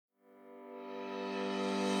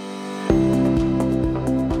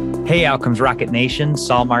Hey, Outcomes Rocket Nation,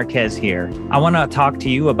 Saul Marquez here. I want to talk to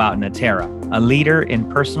you about Natera, a leader in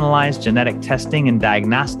personalized genetic testing and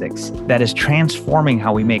diagnostics that is transforming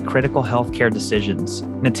how we make critical healthcare decisions.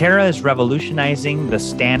 Natera is revolutionizing the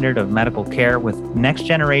standard of medical care with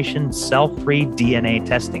next-generation cell-free DNA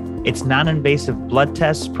testing. Its non-invasive blood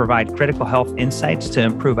tests provide critical health insights to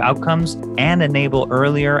improve outcomes and enable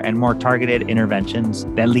earlier and more targeted interventions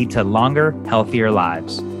that lead to longer, healthier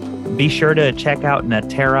lives. Be sure to check out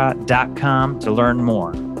Natera.com to learn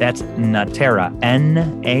more. That's Natera,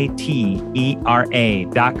 Natera.com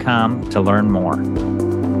to learn more.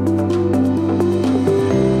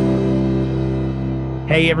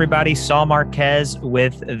 Hey everybody, Saul Marquez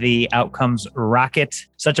with the Outcomes Rocket.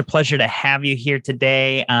 Such a pleasure to have you here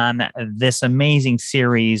today on this amazing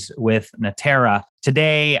series with Natera.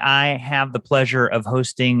 Today, I have the pleasure of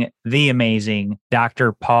hosting the amazing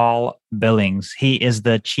Dr. Paul Billings. He is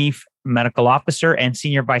the Chief Medical Officer and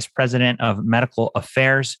Senior Vice President of Medical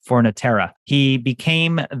Affairs for Natera. He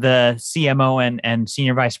became the CMO and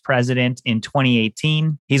Senior Vice President in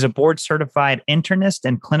 2018. He's a board-certified internist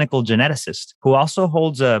and clinical geneticist who also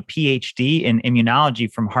holds a PhD in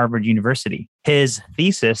immunology from Harvard University. His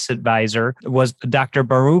thesis advisor was Dr.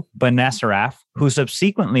 Baruch Benacerraf, who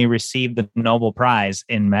subsequently received the Nobel Prize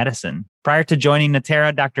in Medicine. Prior to joining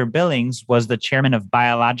Natera, Dr. Billings was the chairman of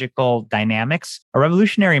Biological Dynamics, a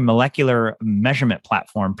revolutionary molecular measurement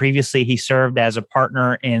platform. Previously, he served as a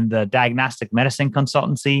partner in the diagnostic medicine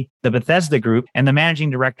consultancy, the Bethesda Group, and the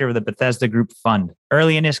managing director of the Bethesda Group Fund.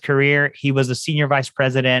 Early in his career, he was the senior vice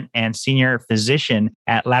president and senior physician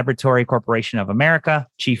at Laboratory Corporation of America,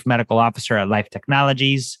 chief medical officer at Life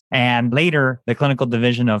Technologies, and later the clinical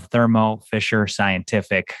division of Thermo Fisher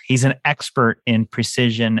Scientific. He's an expert in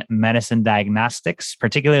precision medicine diagnostics,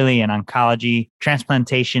 particularly in oncology,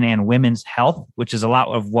 transplantation, and women's health, which is a lot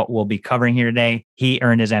of what we'll be covering here today. He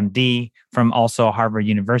earned his MD from also Harvard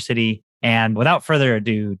University. And without further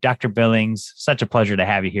ado, Dr. Billings, such a pleasure to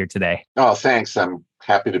have you here today. Oh, thanks. I'm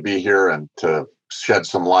happy to be here and to shed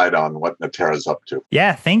some light on what Natera is up to.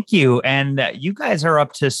 Yeah, thank you. And you guys are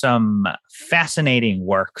up to some fascinating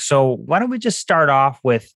work. So why don't we just start off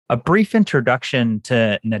with a brief introduction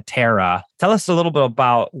to Natera. Tell us a little bit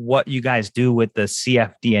about what you guys do with the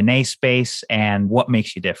cfDNA space and what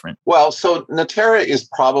makes you different. Well, so Natera is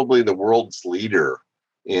probably the world's leader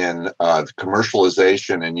in the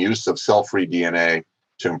commercialization and use of cell-free DNA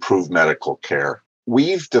to improve medical care.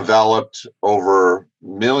 We've developed over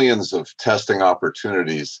millions of testing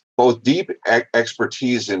opportunities, both deep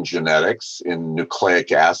expertise in genetics, in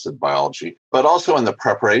nucleic acid biology, but also in the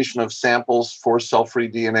preparation of samples for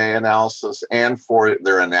cell-free DNA analysis and for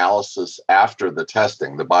their analysis after the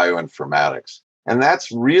testing, the bioinformatics. And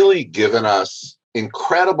that's really given us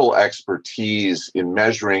incredible expertise in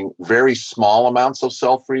measuring very small amounts of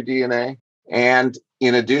cell-free DNA and,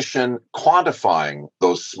 in addition, quantifying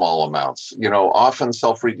those small amounts. You know, often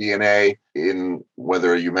cell-free DNA, in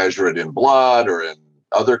whether you measure it in blood or in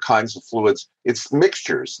other kinds of fluids, it's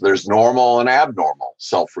mixtures. There's normal and abnormal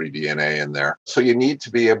cell-free DNA in there. So you need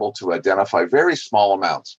to be able to identify very small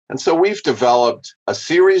amounts. And so we've developed a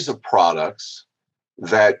series of products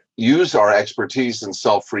that use our expertise in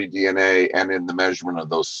cell-free DNA and in the measurement of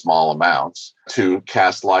those small amounts to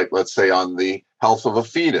cast light, let's say, on the health of a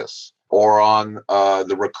fetus, or on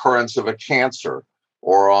the recurrence of a cancer,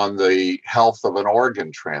 or on the health of an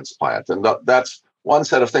organ transplant. And that's one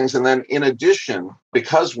set of things. And then in addition,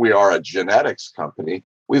 because we are a genetics company,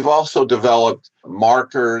 we've also developed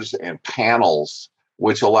markers and panels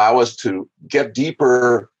which allow us to get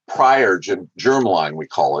deeper prior germline, we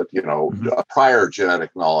call it, a prior genetic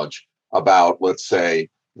knowledge about, let's say,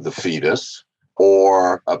 the fetus,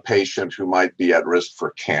 or a patient who might be at risk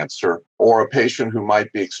for cancer, or a patient who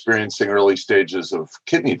might be experiencing early stages of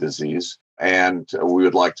kidney disease. And we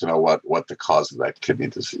would like to know what the cause of that kidney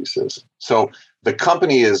disease is. So the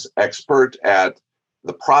company is expert at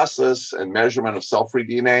the process and measurement of cell-free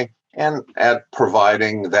DNA and at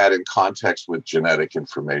providing that in context with genetic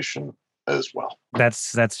information as well.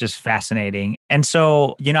 That's just fascinating. And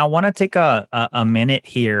so, I want to take a minute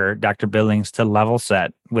here, Dr. Billings, to level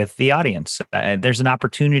set with the audience. There's an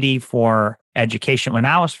opportunity for education. When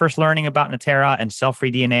I was first learning about Natera and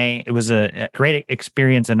cell-free DNA, it was a great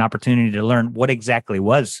experience and opportunity to learn what exactly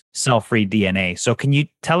was cell-free DNA. So can you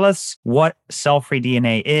tell us what cell-free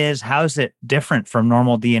DNA is? How is it different from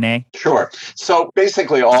normal DNA? Sure. So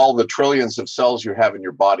basically all the trillions of cells you have in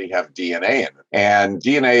your body have DNA in it. And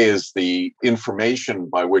DNA is the information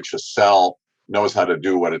by which a cell knows how to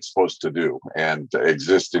do what it's supposed to do and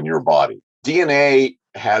exist in your body. DNA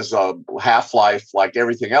has a half-life like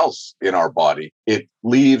everything else in our body. It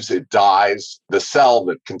leaves, it dies, the cell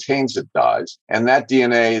that contains it dies, and that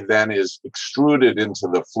DNA then is extruded into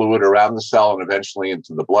the fluid around the cell and eventually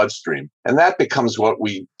into the bloodstream. And that becomes what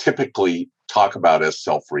we typically talk about as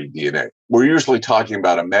cell-free DNA. We're usually talking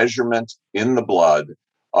about a measurement in the blood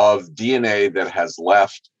of DNA that has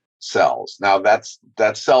left cells. Now,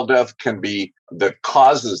 that cell death can be that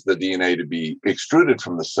causes the DNA to be extruded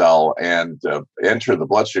from the cell and enter the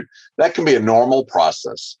bloodstream. That can be a normal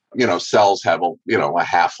process. Cells have a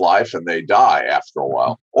half-life and they die after a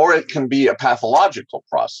while. Or it can be a pathological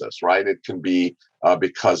process, right? It can be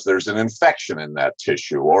because there's an infection in that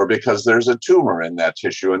tissue, or because there's a tumor in that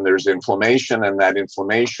tissue and there's inflammation, and that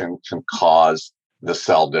inflammation can cause the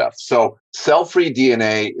cell death. So cell-free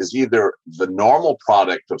DNA is either the normal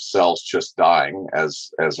product of cells just dying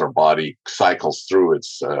as our body cycles through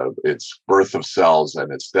its birth of cells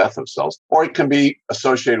and its death of cells, or it can be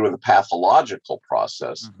associated with a pathological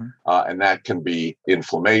process, and that can be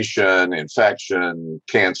inflammation, infection,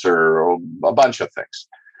 cancer, or a bunch of things.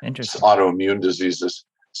 Interesting. Autoimmune diseases.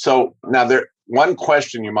 So now one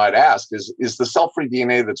question you might ask is the cell-free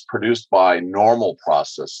DNA that's produced by normal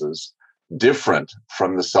processes different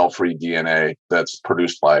from the cell-free DNA that's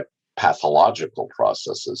produced by pathological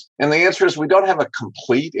processes? And the answer is we don't have a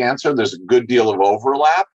complete answer. There's a good deal of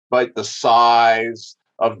overlap, but the size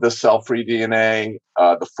of the cell-free DNA,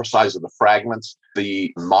 the size of the fragments,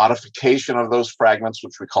 the modification of those fragments,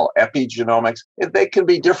 which we call epigenomics, they can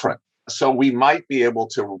be different. So we might be able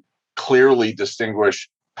to clearly distinguish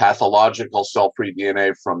pathological cell-free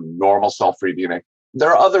DNA from normal cell-free DNA. There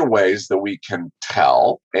are other ways that we can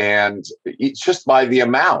tell, and it's just by the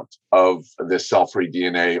amount of the cell-free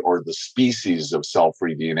DNA or the species of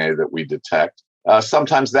cell-free DNA that we detect.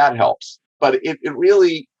 Sometimes that helps. But it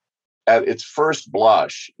really, at its first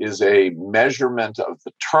blush, is a measurement of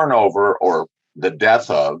the turnover or the death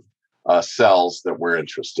of cells that we're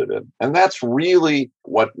interested in. And that's really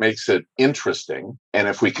what makes it interesting. And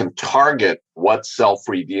if we can target what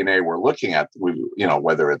cell-free DNA we're looking at,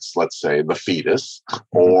 whether it's, let's say, the fetus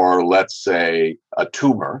or let's say a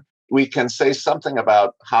tumor, we can say something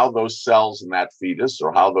about how those cells in that fetus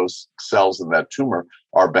or how those cells in that tumor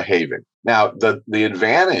are behaving. Now, the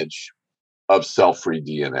advantage of cell-free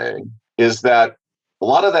DNA is that a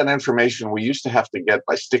lot of that information we used to have to get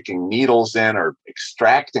by sticking needles in or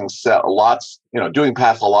extracting doing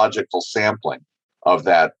pathological sampling of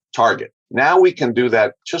that target. Now we can do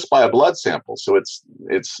that just by a blood sample. So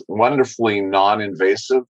it's wonderfully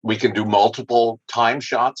non-invasive. We can do multiple time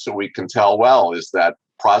shots so we can tell, well, is that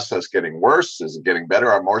process getting worse? Is it getting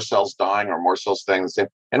better? Are more cells dying? Are more cells staying the same?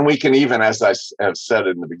 And we can even, as I have said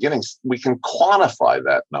in the beginning, we can quantify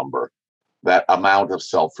that number, that amount of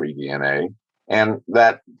cell-free DNA. And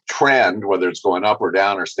that trend, whether it's going up or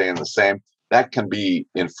down or staying the same, that can be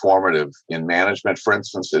informative in management. For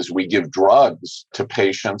instance, as we give drugs to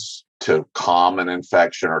patients to calm an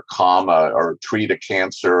infection or or treat a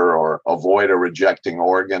cancer or avoid a rejection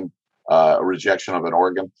of an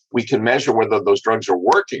organ, we can measure whether those drugs are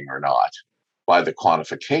working or not by the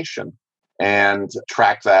quantification and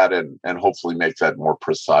track that and hopefully make that more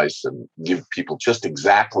precise and give people just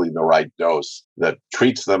exactly the right dose that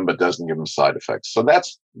treats them but doesn't give them side effects. So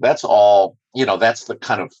that's all, that's the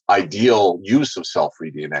kind of ideal use of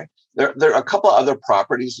cell-free DNA. There are a couple of other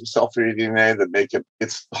properties of cell-free DNA that make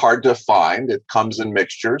it's hard to find. It comes in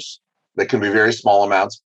mixtures that can be very small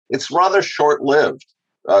amounts. It's rather short-lived.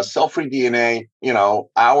 Cell-free DNA,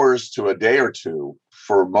 hours to a day or two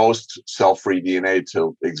for most cell-free DNA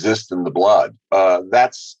to exist in the blood.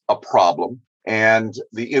 That's a problem. And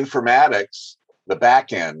the informatics, the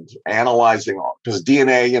back end, analyzing, because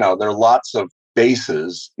DNA, there are lots of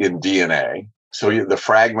bases in DNA. So the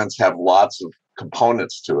fragments have lots of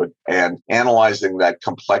components to it. And analyzing that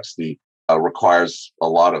complexity requires a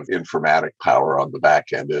lot of informatic power on the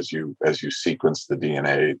back end as you sequence the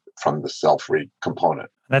DNA from the cell-free component.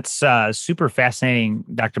 That's super fascinating,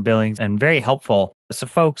 Dr. Billings, and very helpful. So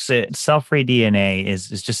folks, cell-free DNA is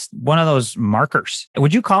just one of those markers.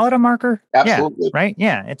 Would you call it a marker? Absolutely. Yeah, right?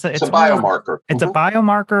 Yeah. It's a biomarker. It's a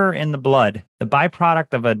biomarker in the blood, the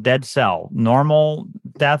byproduct of a dead cell, normal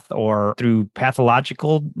death or through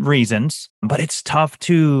pathological reasons. But it's tough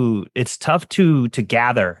to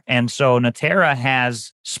gather. And so Natera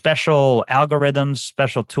has special algorithms,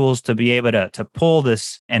 special tools to be able to pull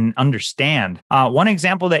this and understand. One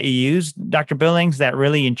example that you used, Dr. Billings, that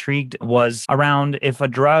really intrigued was around if a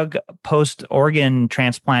drug post-organ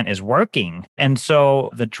transplant is working. And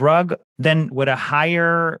so the drug then would a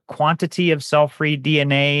higher quantity of cell-free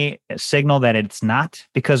DNA signal that it's not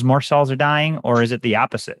because more cells are dying, or is it the opposite?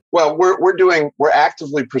 opposite? Well, we're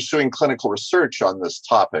actively pursuing clinical research on this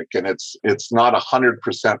topic, and it's not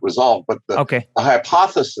 100% resolved. But Okay. the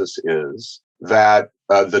hypothesis is that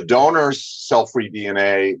the donor's cell-free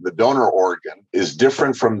DNA, the donor organ, is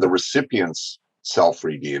different from the recipient's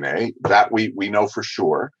cell-free DNA. That we know for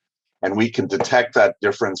sure. And we can detect that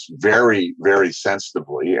difference very, very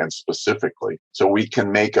sensitively and specifically. So we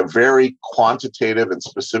can make a very quantitative and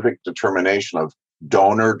specific determination of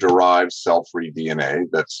donor-derived cell-free DNA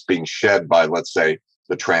that's being shed by, let's say,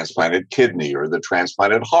 the transplanted kidney or the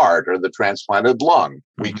transplanted heart or the transplanted lung.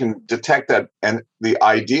 Mm-hmm. We can detect that. And the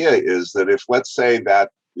idea is that if, let's say, that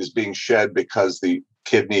is being shed because the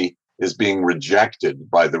kidney is being rejected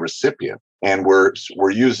by the recipient, and we're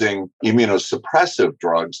using immunosuppressive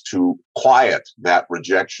drugs to quiet that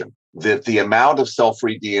rejection, that the amount of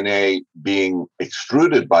cell-free DNA being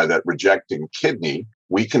extruded by that rejecting kidney,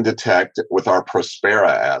 we can detect with our Prospera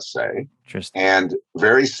assay and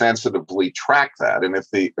very sensitively track that. And if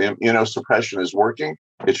the immunosuppression is working,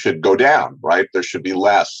 it should go down, right? There should be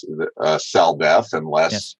less cell death and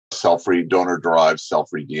less cell-free donor-derived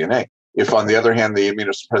cell-free DNA. If, on the other hand, the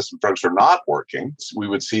immunosuppressive drugs are not working, we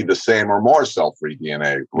would see the same or more cell-free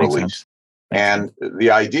DNA release. And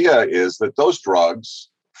the idea is that those drugs,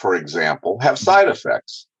 for example, have side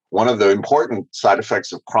effects. One of the important side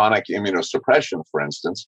effects of chronic immunosuppression, for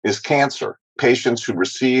instance, is cancer. Patients who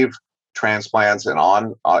receive transplants and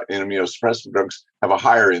on immunosuppressive drugs have a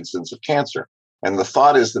higher incidence of cancer. And the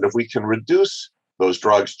thought is that if we can reduce those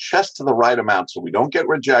drugs just to the right amount so we don't get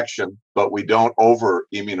rejection, but we don't over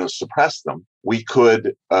immunosuppress them, we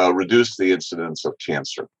could reduce the incidence of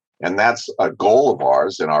cancer. And that's a goal of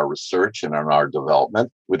ours in our research and in our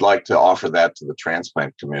development. We'd like to offer that to the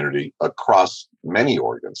transplant community across many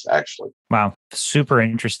organs, actually. Wow. Super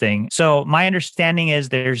interesting. So my understanding is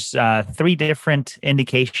there's 3 different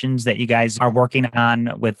indications that you guys are working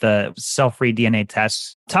on with the cell-free DNA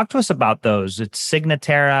tests. Talk to us about those. It's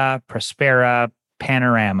Signatera, Prospera,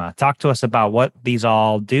 Panorama. Talk to us about what these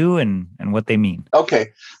all do and what they mean. Okay.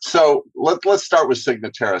 So let's start with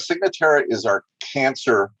Signatera. Signatera is our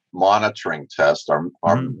cancer monitoring test,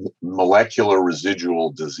 our molecular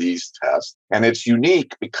residual disease test. And it's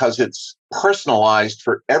unique because it's personalized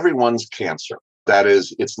for everyone's cancer. That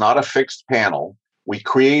is, it's not a fixed panel. We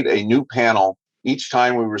create a new panel each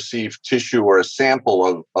time we receive tissue or a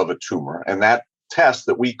sample of a tumor. And that test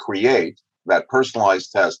that we create, that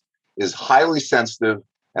personalized test, is highly sensitive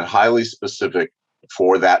and highly specific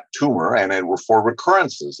for that tumor and for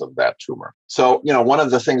recurrences of that tumor. So, one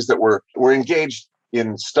of the things that we're engaged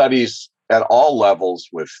in studies at all levels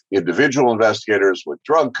with individual investigators, with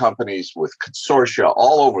drug companies, with consortia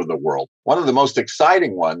all over the world. One of the most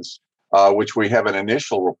exciting ones, which we have an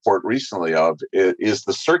initial report recently of, is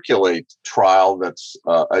the Circulate trial. That's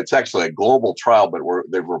it's actually a global trial, but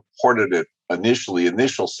they've reported it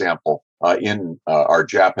initial sample in our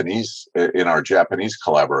Japanese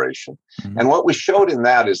collaboration. Mm-hmm. And what we showed in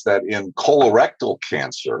that is that in colorectal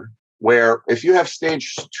cancer, where if you have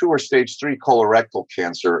stage 2 or stage 3 colorectal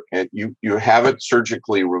cancer and you have it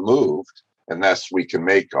surgically removed, and thus we can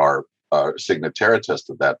make our Signatera test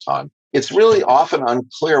at that time, it's really often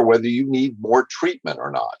unclear whether you need more treatment or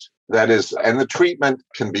not. That is, and the treatment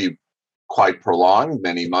can be quite prolonged,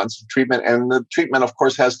 many months of treatment, and the treatment, of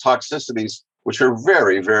course, has toxicities which are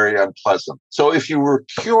very, very unpleasant. So if you were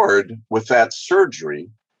cured with that surgery,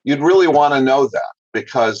 you'd really want to know that,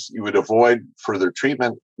 because you would avoid further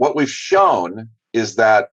treatment. What we've shown is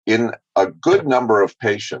that in a good number of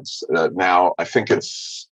patients, now I think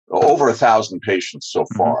it's over 1,000 patients so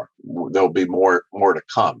far, there'll be more to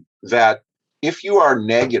come, that if you are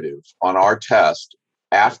negative on our test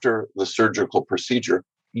after the surgical procedure,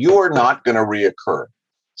 you are not going to reoccur.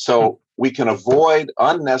 So we can avoid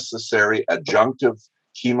unnecessary adjunctive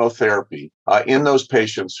chemotherapy in those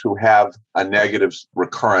patients who have a negative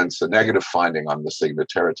recurrence, a negative finding on the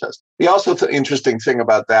Signatera test. The also interesting thing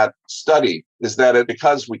about that study is that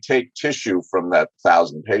because we take tissue from that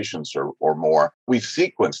 1,000 patients or more, we've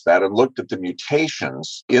sequenced that and looked at the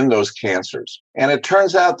mutations in those cancers. And it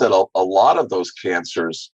turns out that a lot of those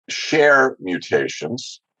cancers share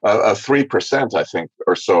mutations, 3%, I think,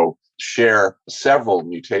 or so, share several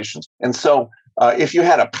mutations. And so if you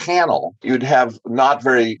had a panel, you'd have not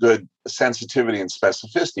very good sensitivity and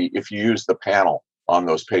specificity if you use the panel on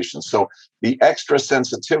those patients. So the extra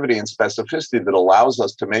sensitivity and specificity that allows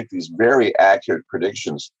us to make these very accurate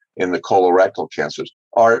predictions in the colorectal cancers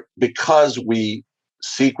are because we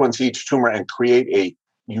sequence each tumor and create a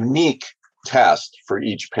unique test for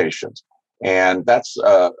each patient. And that's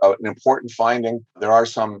an important finding. There are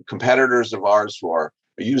some competitors of ours who are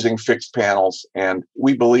using fixed panels. And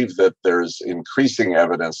we believe that there's increasing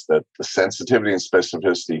evidence that the sensitivity and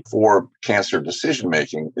specificity for cancer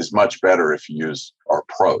decision-making is much better if you use our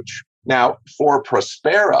approach. Now, for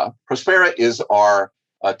Prospera is our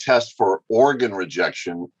test for organ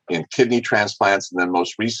rejection in kidney transplants, and then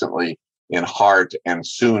most recently in heart and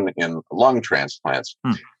soon in lung transplants.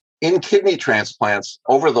 In kidney transplants,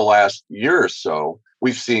 over the last year or so,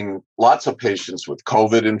 we've seen lots of patients with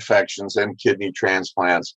COVID infections and kidney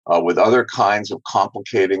transplants, with other kinds of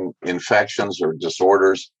complicating infections or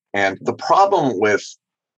disorders. And the problem with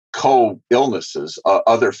co-illnesses,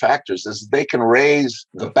 other factors, is they can raise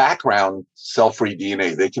the background cell-free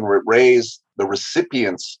DNA. They can raise the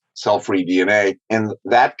recipient's cell-free DNA, and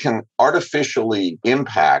that can artificially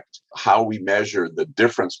impact how we measure the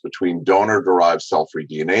difference between donor-derived cell-free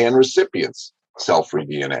DNA and recipient's cell-free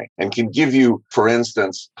DNA, and can give you, for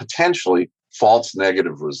instance, potentially false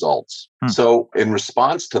negative results. So in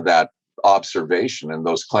response to that observation and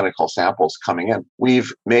those clinical samples coming in,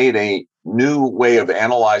 we've made a new way of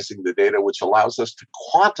analyzing the data, which allows us to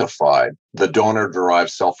quantify the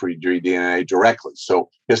donor-derived cell-free DNA directly. So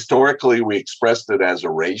historically, we expressed it as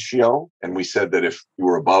a ratio, and we said that if you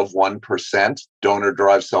were above 1%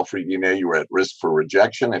 donor-derived cell-free DNA, you were at risk for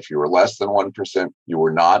rejection. If you were less than 1%, you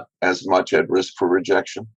were not as much at risk for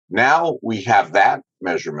rejection. Now we have that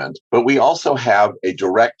measurement, but we also have a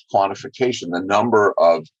direct quantification, the number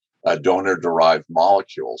of donor-derived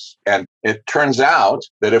molecules. And it turns out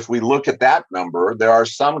that if we look at that number, there are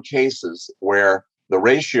some cases where the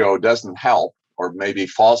ratio doesn't help, or maybe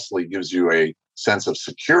falsely gives you a sense of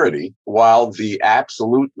security, while the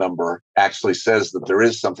absolute number actually says that there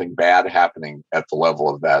is something bad happening at the level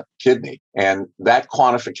of that kidney. And that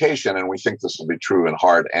quantification, and we think this will be true in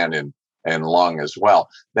heart and in lung as well,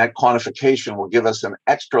 that quantification will give us an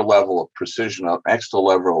extra level of precision, an extra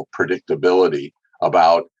level of predictability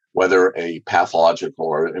about whether a pathological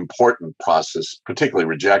or important process, particularly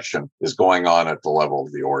rejection, is going on at the level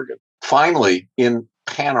of the organ. Finally, in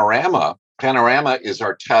Panorama is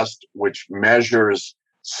our test which measures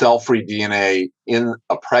cell-free DNA in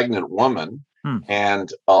a pregnant woman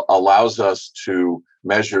and allows us to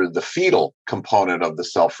measure the fetal component of the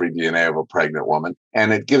cell-free DNA of a pregnant woman,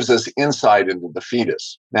 and it gives us insight into the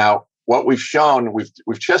fetus. Now, what we've shown,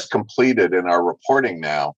 we've just completed in our reporting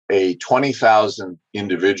now a 20,000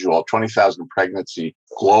 pregnancy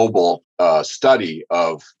global study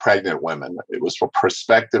of pregnant women. It was a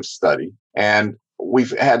prospective study, and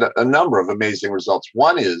we've had a number of amazing results.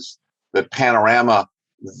 One is that Panorama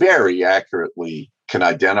very accurately can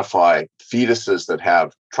identify fetuses that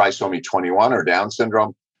have trisomy 21 or Down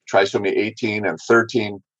syndrome, trisomy 18 and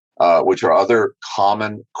 13, which are other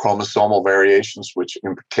common chromosomal variations which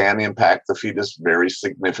can impact the fetus very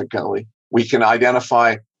significantly. We can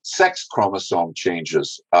identify sex chromosome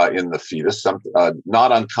changes in the fetus.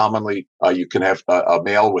 Not uncommonly, you can have a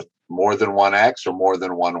male with more than one X or more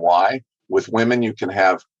than one Y. With women, you can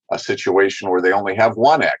have a situation where they only have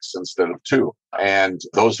one X instead of two. And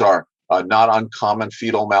those are not uncommon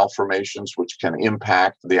fetal malformations, which can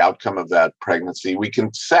impact the outcome of that pregnancy. We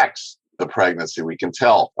can sex the pregnancy. We can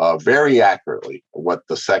tell very accurately what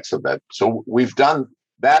the sex of that. So we've done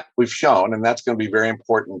that, we've shown, and that's going to be very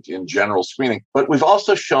important in general screening. But we've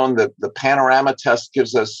also shown that the Panorama test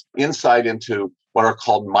gives us insight into what are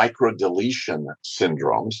called microdeletion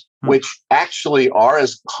syndromes, which actually are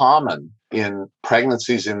as common in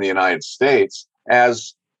pregnancies in the United States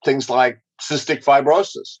as things like cystic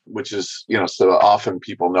fibrosis, which is, so often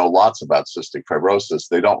people know lots about cystic fibrosis.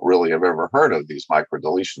 They don't really have ever heard of these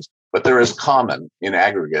microdeletions, but they're as common in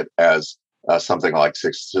aggregate as something like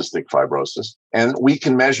cystic fibrosis. And we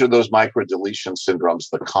can measure those microdeletion syndromes,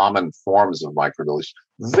 the common forms of microdeletion,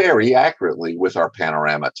 very accurately with our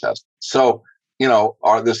Panorama test. So,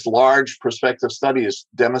 this large prospective study has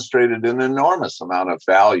demonstrated an enormous amount of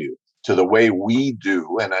value to the way we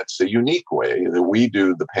do, and it's a unique way that we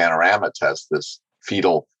do the Panorama test, this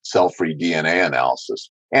fetal cell-free DNA analysis.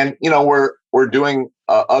 And, we're doing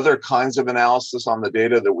other kinds of analysis on the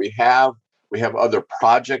data that we have. We have other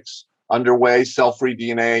projects underway. Cell-free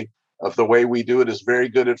DNA, of the way we do it, is very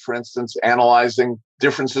good at, for instance, analyzing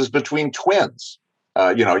differences between twins.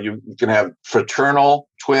 You can have fraternal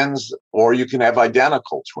twins or you can have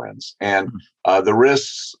identical twins. And the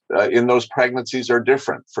risks in those pregnancies are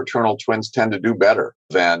different. Fraternal twins tend to do better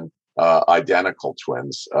than identical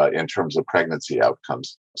twins in terms of pregnancy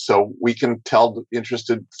outcomes. So we can tell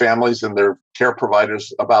interested families and their care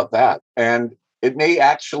providers about that. And it may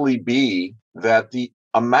actually be that the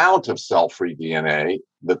amount of cell-free DNA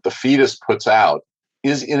that the fetus puts out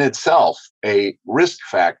is in itself a risk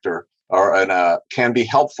factor can be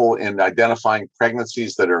helpful in identifying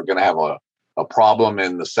pregnancies that are going to have a problem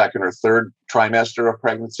in the second or third trimester of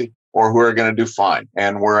pregnancy, or who are going to do fine.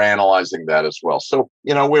 And we're analyzing that as well. So,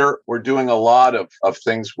 we're doing a lot of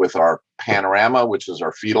things with our Panorama, which is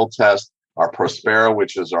our fetal test, our Prospera,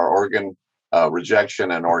 which is our organ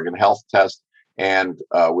rejection and organ health test, and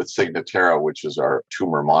with Signatera, which is our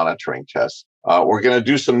tumor monitoring test. We're going to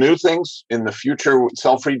do some new things in the future.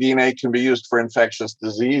 Cell-free DNA can be used for infectious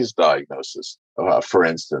disease diagnosis, for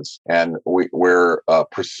instance. And we're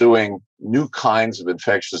pursuing new kinds of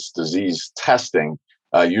infectious disease testing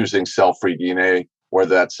using cell-free DNA, where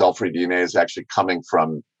that cell-free DNA is actually coming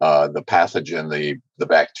from the pathogen, the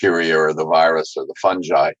bacteria or the virus or the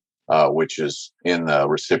fungi, which is in the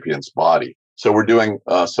recipient's body. So we're doing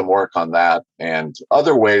some work on that and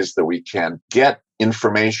other ways that we can get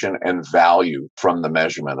information and value from the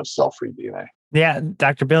measurement of cell-free DNA. Yeah,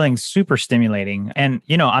 Dr. Billings, super stimulating. And,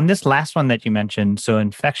 on this last one that you mentioned, so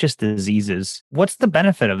infectious diseases, what's the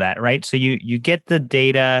benefit of that, right? So you get the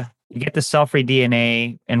data, you get the cell-free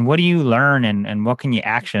DNA, and what do you learn and what can you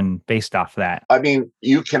action based off that? I mean,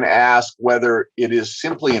 you can ask whether it is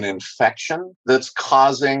simply an infection that's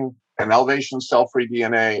causing an elevation of cell-free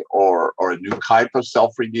DNA or a new type of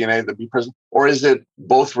cell-free DNA that be present, or is it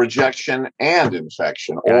both rejection and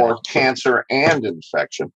infection, or cancer and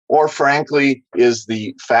infection, or frankly, is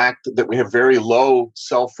the fact that we have very low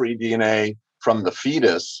cell-free DNA from the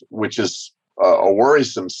fetus, which is a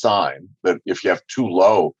worrisome sign that if you have too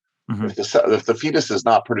low, if the fetus is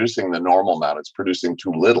not producing the normal amount, it's producing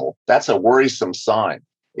too little, that's a worrisome sign.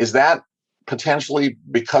 Is that potentially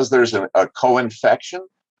because there's a co-infection?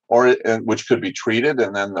 Which could be treated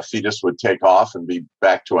and then the fetus would take off and be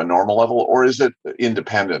back to a normal level, or is it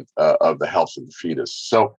independent of the health of the fetus?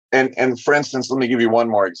 So, and for instance, let me give you one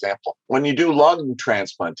more example. When you do lung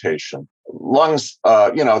transplantation, lungs,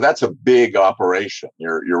 that's a big operation.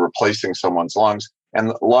 You're replacing someone's lungs,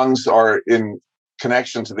 and lungs are in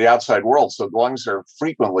connection to the outside world. So the lungs are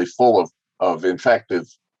frequently full of infective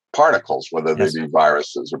particles, whether they be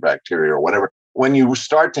viruses or bacteria or whatever. When you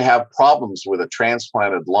start to have problems with a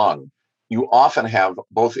transplanted lung, you often have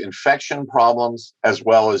both infection problems as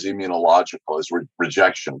well as immunological, as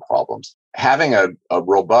rejection problems. Having a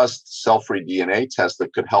robust cell-free DNA test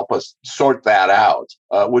that could help us sort that out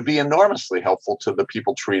would be enormously helpful to the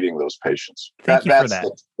people treating those patients. Thank you for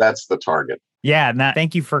that. That's the target. Yeah,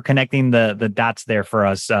 thank you for connecting the dots there for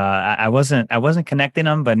us. I wasn't connecting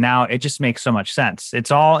them, but now it just makes so much sense. It's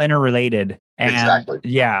all interrelated. And exactly.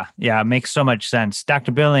 Yeah, it makes so much sense.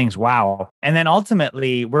 Dr. Billings, wow. And then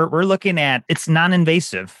ultimately, we're looking at, it's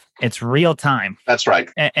non-invasive. It's real time. That's right.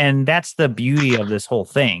 And that's the beauty of this whole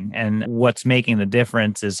thing. And what's making the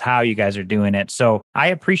difference is how you guys are doing it. So I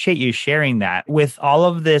appreciate you sharing that. With all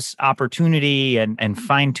of this opportunity and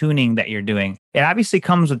fine tuning that you're doing, it obviously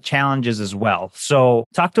comes with challenges as well. So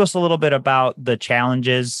talk to us a little bit about the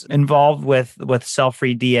challenges involved with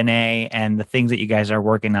cell-free DNA and the things that you guys are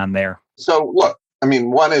working on there. So look, I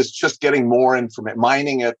mean, one is just getting more information,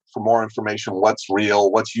 mining it for more information, what's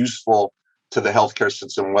real, what's useful to the healthcare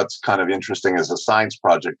system, what's kind of interesting as a science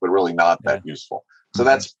project, but really not that useful. So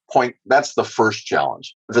that's the first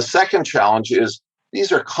challenge. The second challenge is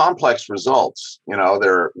these are complex results.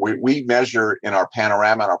 We measure in our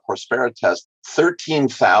Panorama and our Prospera test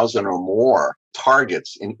 13,000 or more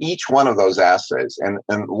targets in each one of those assays,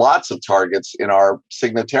 and lots of targets in our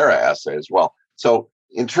Signatera assay as well. So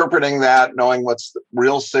interpreting that, knowing what's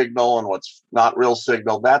real signal and what's not real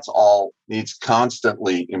signal, that's all needs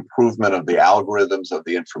constantly improvement of the algorithms of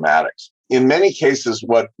the informatics. In many cases,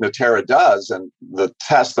 what Natera does, and the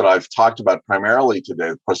tests that I've talked about primarily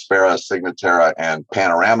today, Prospera, Signatera, and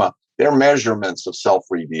Panorama, they're measurements of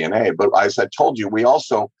cell-free DNA. But as I told you, we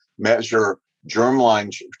also measure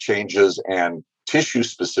germline changes and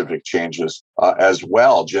tissue-specific changes as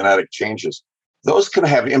well, genetic changes. Those can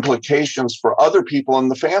have implications for other people in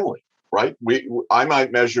the family, right? I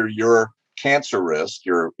might measure your cancer risk,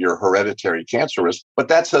 your hereditary cancer risk, but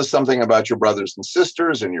that says something about your brothers and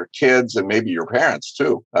sisters and your kids and maybe your parents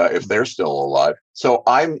too, if they're still alive. So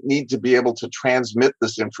I need to be able to transmit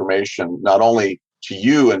this information not only to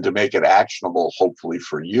you and to make it actionable, hopefully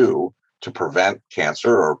for you, to prevent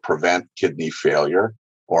cancer or prevent kidney failure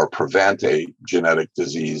or prevent a genetic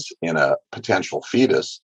disease in a potential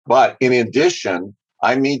fetus. But in addition,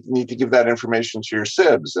 I need to give that information to your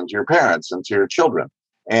sibs and to your parents and to your children.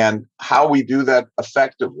 And how we do that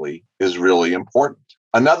effectively is really important.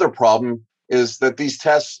 Another problem is that these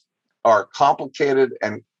tests are complicated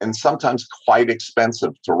and sometimes quite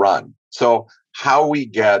expensive to run. So how we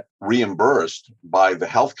get reimbursed by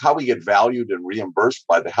how we get valued and reimbursed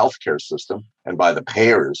by the healthcare system and by the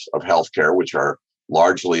payers of healthcare, which are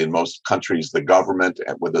largely in most countries the government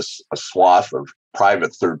and with a swath of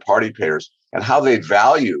private third-party payers, and how they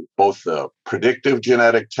value both the predictive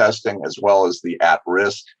genetic testing as well as the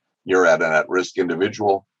at-risk, you're at an at-risk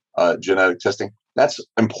individual genetic testing. That's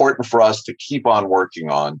important for us to keep on working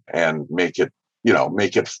on and make it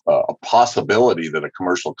a possibility that a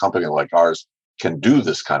commercial company like ours can do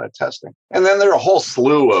this kind of testing. And then there are a whole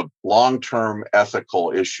slew of long-term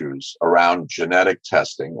ethical issues around genetic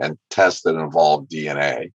testing and tests that involve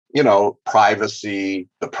DNA. Privacy,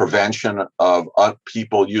 the prevention of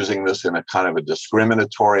people using this in a kind of a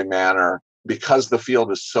discriminatory manner. Because the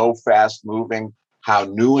field is so fast moving, how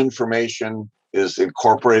new information is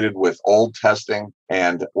incorporated with old testing,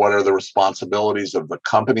 and what are the responsibilities of the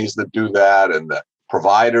companies that do that, and the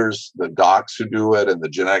providers, the docs who do it, and the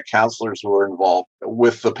genetic counselors who are involved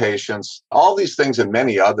with the patients. All these things and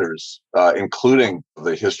many others, including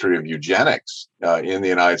the history of eugenics in the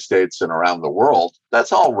United States and around the world,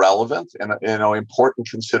 that's all relevant and important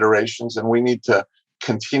considerations. And we need to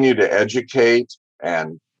continue to educate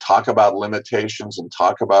and talk about limitations and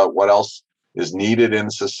talk about what else is needed in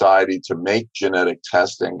society to make genetic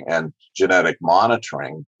testing and genetic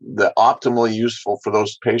monitoring optimally useful for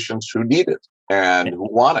those patients who need it and who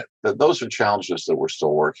want it. Those are challenges that we're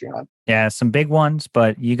still working on. Yeah, some big ones,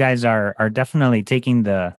 but you guys are definitely taking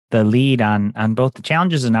the lead on both the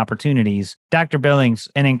challenges and opportunities. Dr. Billings,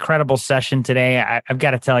 an incredible session today. I've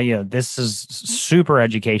got to tell you, this is super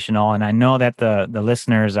educational, and I know that the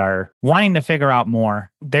listeners are wanting to figure out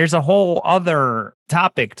more. There's a whole other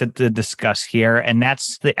topic to discuss here, and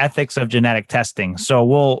that's the ethics of genetic testing. So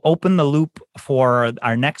we'll open the loop for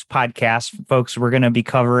our next podcast. Folks, we're going to be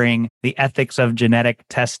covering the ethics of genetic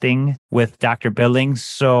testing with Dr. Billings.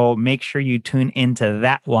 So make sure you tune into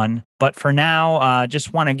that one. But for now,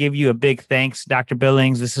 just want to give you a big thanks, Dr.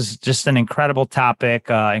 Billings. This is just an incredible topic,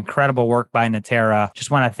 incredible work by Natera.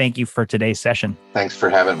 Just want to thank you for today's session. Thanks for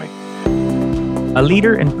having me. A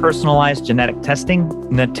leader in personalized genetic testing,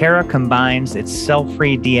 Natera combines its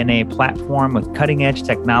cell-free DNA platform with cutting-edge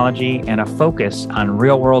technology and a focus on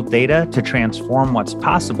real-world data to transform what's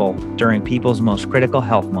possible during people's most critical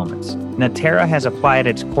health moments. Natera has applied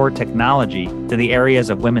its core technology to the areas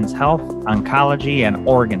of women's health, oncology, and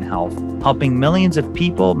organ health, helping millions of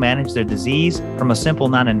people manage their disease from a simple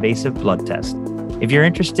non-invasive blood test. If you're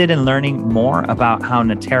interested in learning more about how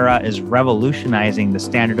Natera is revolutionizing the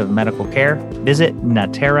standard of medical care, visit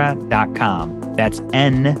Natera.com. That's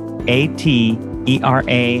Natera.com.